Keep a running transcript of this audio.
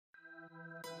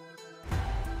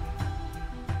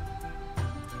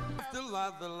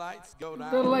the lights go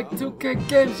down. They're like 2K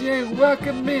games, you ain't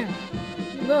welcome me.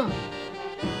 You know.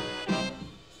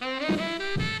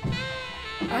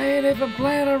 I ain't even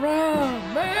playing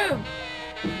around, man.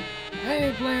 I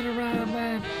ain't playing around,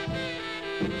 man.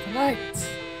 Tonight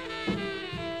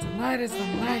is the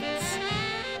night.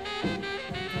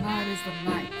 Tonight is the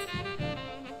night.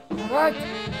 Alright?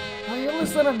 Now you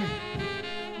listen to me.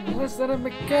 You listen to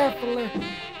me carefully.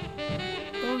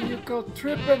 Don't you go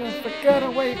tripping and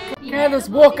forgetting where you can't just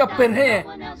walk up in here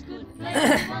and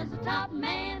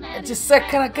just say,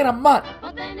 can I get a mud?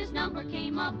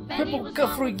 People go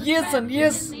through years and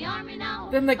years,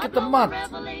 then they get the mud. Now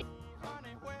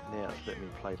it's letting me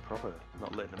play proper,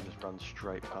 not letting them just run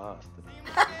straight past.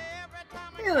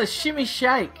 Look at the shimmy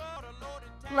shake.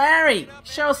 Larry,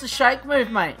 show us the shake move,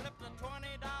 mate.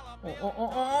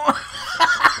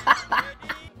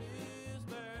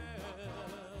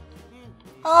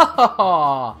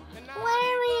 Oh,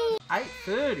 Larry!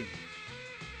 8:30.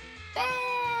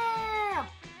 Damn!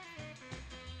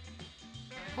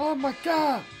 Oh my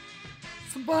God!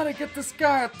 Somebody get this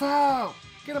guy a towel.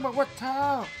 Get him a wet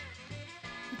towel.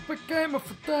 He's been gamer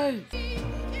for days.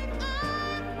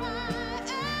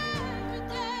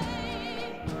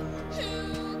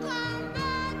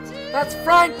 That's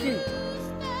Frankie.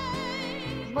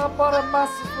 Nobody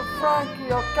messes with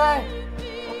Frankie, okay?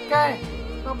 Okay?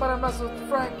 Nobody messes with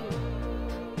Frankie.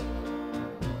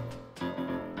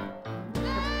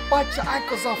 Bite your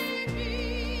ankles off.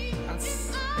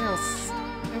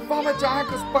 And vomit your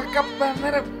ankles back up and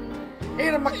let him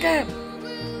eat them again.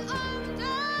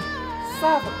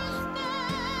 Savage.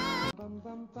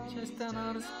 Chase down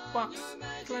out his box.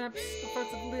 Clamps,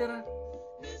 defensive leader.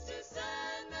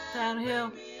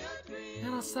 Downhill.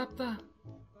 Interceptor.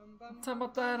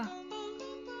 Intimidator.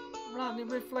 Rodney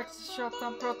reflexes,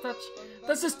 short-term pro touch.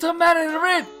 This is too many to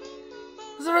read!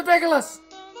 This is ridiculous!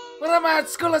 What am I at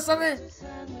school or something?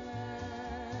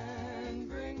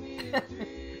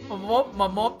 my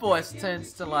mob voice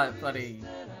turns to like bloody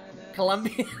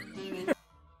Colombian.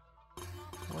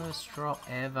 Worst drop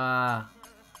ever.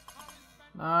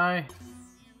 No.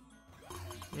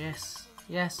 Yes.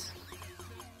 Yes.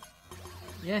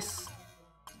 Yes.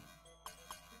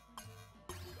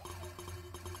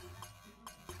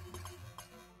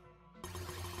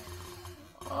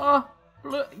 Oh,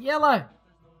 blue, yellow.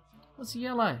 What's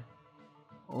yellow?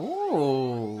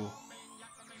 Ooh,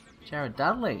 Jared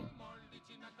Dudley.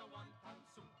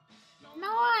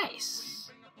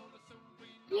 Nice.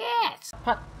 Yes.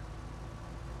 Putt.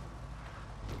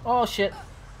 Oh shit.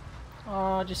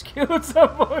 Oh, I just killed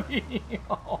somebody.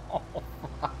 Oh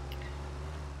fuck.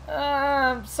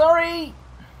 Sorry.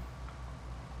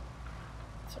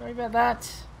 Sorry about that.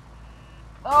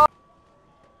 Oh.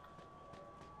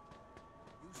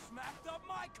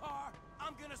 My car,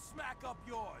 I'm gonna smack up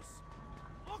yours.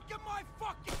 Look at my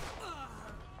fucking.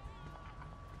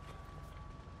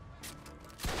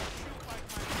 Shoot like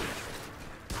my.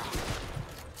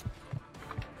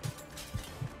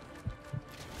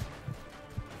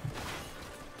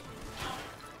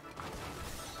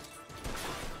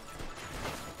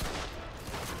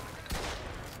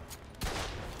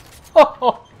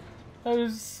 Oh, that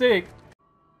was sick.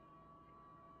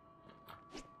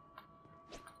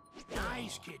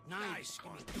 Nice, kid, nice.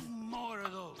 Gonna do more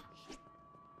of those.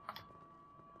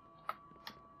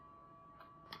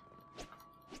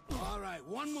 All right,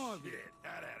 one more bit.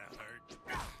 That had to hurt.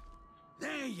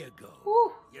 There you go.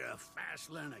 Woo. You're a fast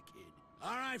learner, kid.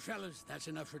 All right, fellas, that's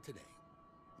enough for today.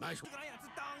 Nice one.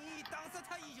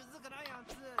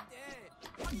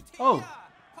 Oh.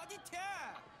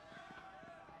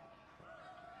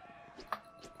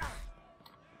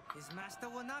 His master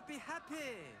will not be happy.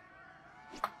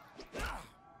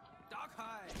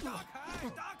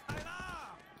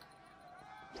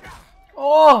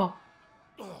 Oh.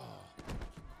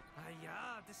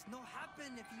 This no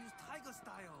happen if you use tiger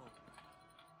style.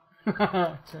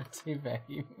 Dirty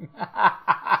babe.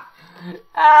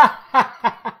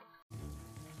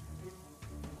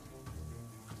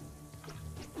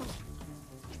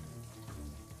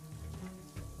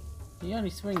 He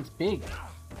only swings big.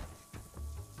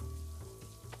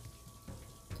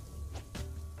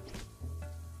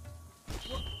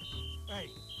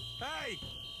 Hey!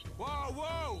 Whoa,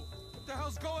 whoa! What the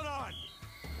hell's going on?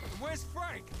 Where's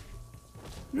Frank?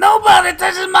 Nobody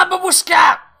touches my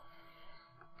babushka!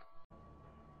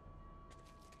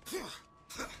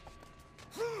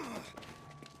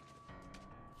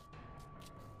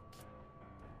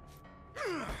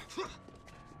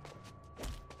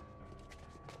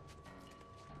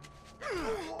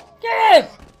 Get him!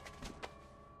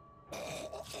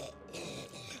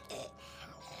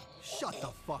 Shut the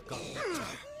fuck up.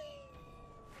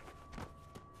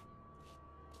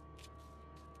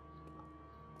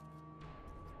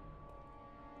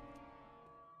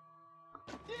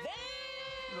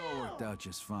 It all worked out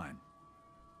just fine.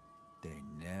 They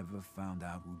never found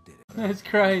out who did it. That's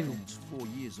crazy. Almost 4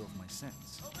 years off my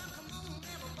sentence.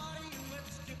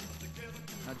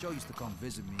 Now, Joe used to come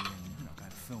visit me and,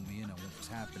 kind of fill me in on what was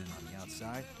happening on the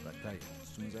outside. But I tell you, as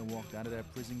soon as I walked out of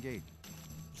that prison gate,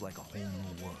 it was like a whole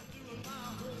new world.